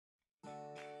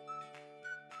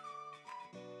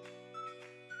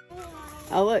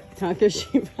Oh, look, Tonka,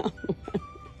 she found one.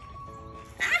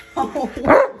 Ow!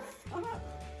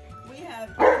 We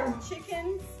have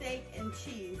chicken, steak, and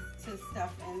cheese to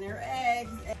stuff in their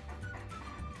eggs.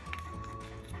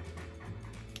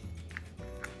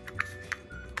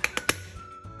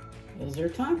 Those are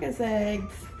Tonka's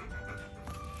eggs.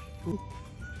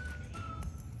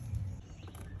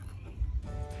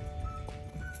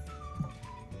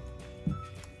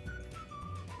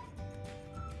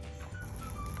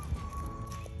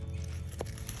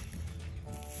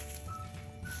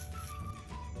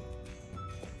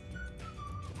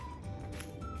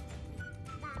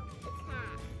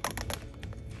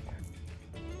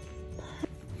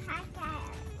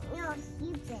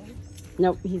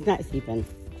 Nope, he's not sleeping.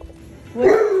 Tell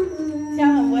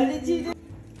him, what did you do?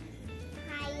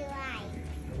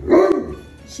 Hide.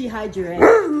 She hid your eggs.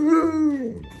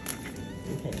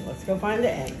 Okay, let's go find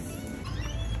the eggs.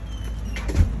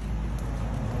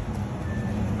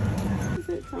 Is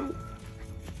it Tonka?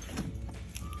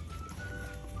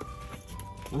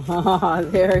 Oh,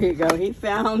 there you go. He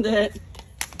found it.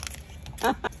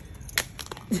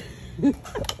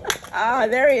 Oh,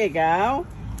 there you go.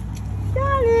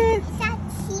 Got it. Got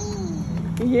cheese.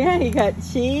 Yeah, he got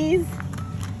cheese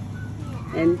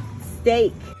and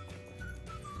steak.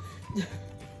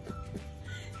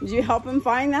 Did you help him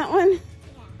find that one?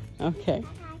 Yeah. Okay.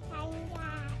 I found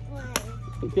that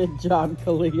one. Good job,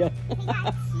 Kahlia. He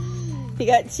got cheese. He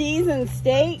got cheese and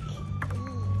steak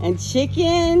and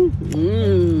chicken.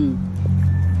 Mmm.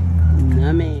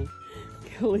 Yummy.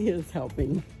 Kahlia's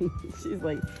helping. She's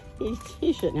like,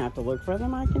 he shouldn't have to look for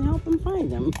them. I can help him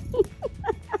find them.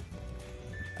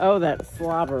 Oh, that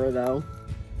slobber, though.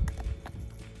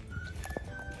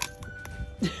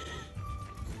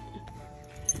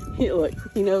 Look,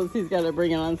 he knows he's got to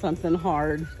bring it on something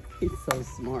hard. He's so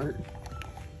smart.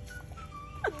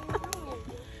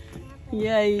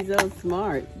 Yeah, he's so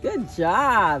smart. Good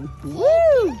job.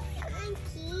 Woo!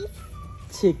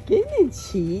 Chicken and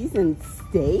cheese and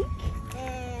steak.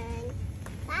 And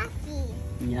coffee.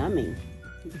 Yummy.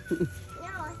 No,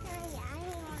 sorry,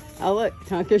 Oh, look,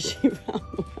 Tonka, she found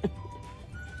one.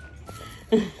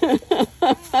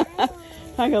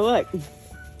 Tonka, look.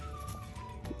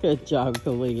 Good job,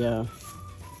 Kahlia.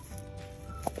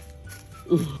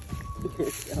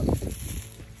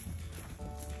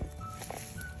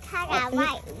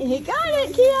 Right. He got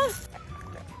it, Kia.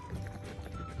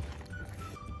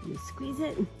 You squeeze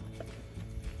it.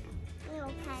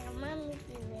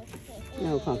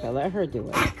 No, Tonka, let her do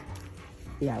it.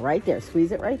 Yeah, right there.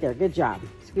 Squeeze it right there. Good job.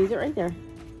 Squeeze it right there.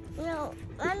 No,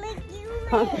 Mommy, do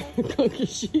Tonka,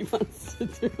 she wants to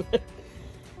do it.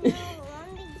 No,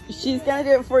 Mommy, She's gonna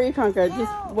do it for you, Tonka. No.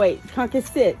 Just wait. Tonka,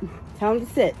 sit. Tell him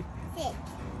to sit. sit.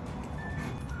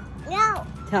 No,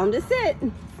 Tell him to sit.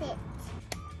 sit.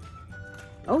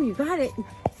 Oh, you got it.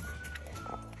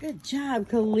 Good job,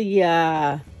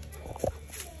 Kahlia.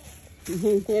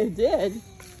 You did.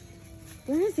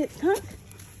 Where is it, Tonka?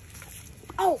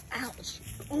 Oh, ouch.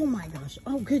 Oh my gosh.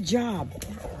 Oh, good job.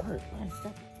 That hurt.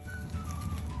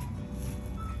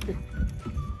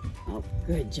 Oh,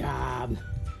 good job.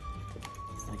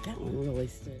 Looks like that one really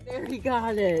stood. There, he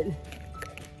got it.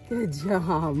 Good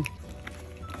job.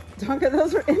 Tonka,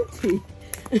 those are empty.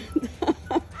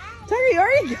 Tonka, you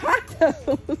already got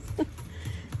those.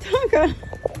 Tonka,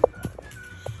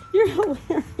 you're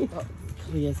hilarious. Oh,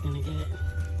 Kahlia's gonna get it.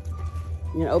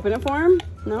 You gonna open it for him?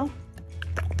 No?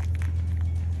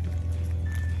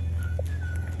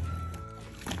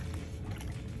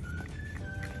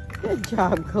 Good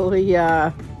job,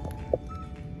 Kahlia.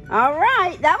 All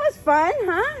right, that was fun,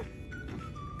 huh?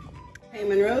 Hey,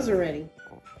 Monroe's are ready.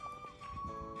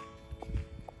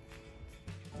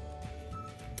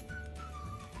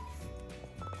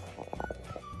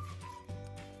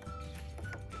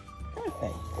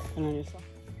 Perfect. And on yourself.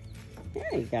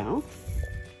 There you go.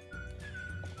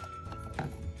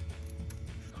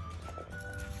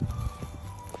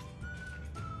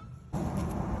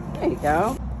 There you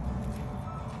go.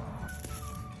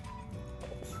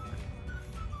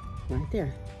 Right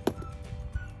there.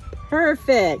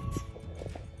 Perfect.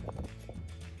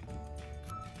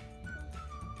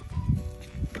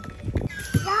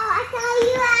 No, I saw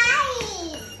you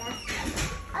eyes.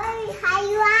 Oh, how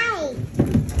you eyes?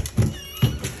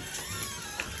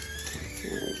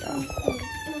 There we go.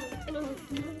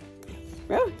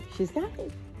 Oh, she's got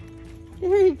it.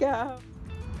 There you go.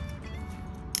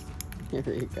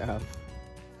 There you go.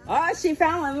 Oh, she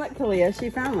found one. Look, Kahlia, she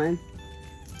found one.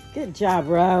 Good job,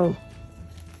 Ro.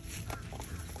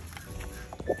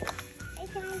 I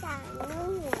found that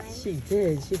one. She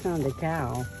did. She found a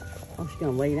cow. Oh, she's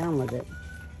going to lay down with it.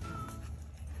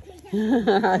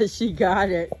 She got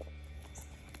it.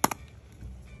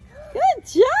 Good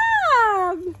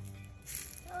job.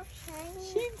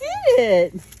 She did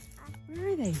it. Where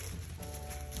are they?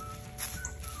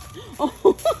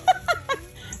 Oh,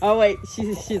 oh wait.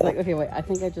 She's like, okay, wait. I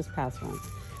think I just passed one.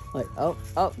 Like, oh,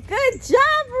 good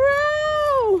job,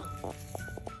 Rue.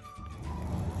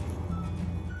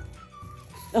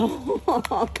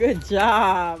 Oh, good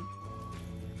job.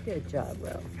 Good job,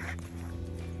 Rue.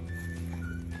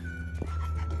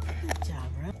 Good job,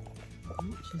 Rue.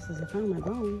 Oh, she says I found my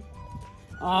bone.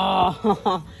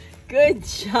 Oh, good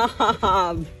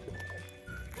job.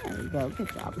 There we go. Good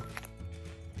job. Do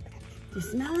you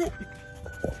smell it?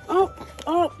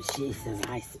 Oh, she says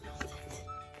I smelled it.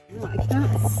 No, I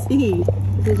can't see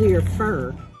because of your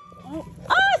fur. Oh,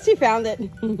 she found it.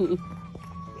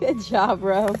 Good job,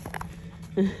 Ro.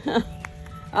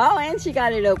 Oh, and she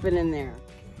got it open in there.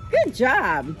 Good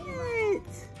job.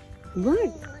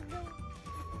 Look.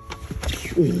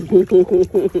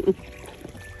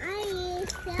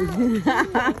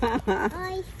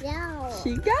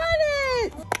 She got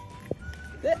it.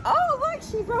 Oh, look,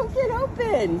 she broke it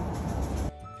open.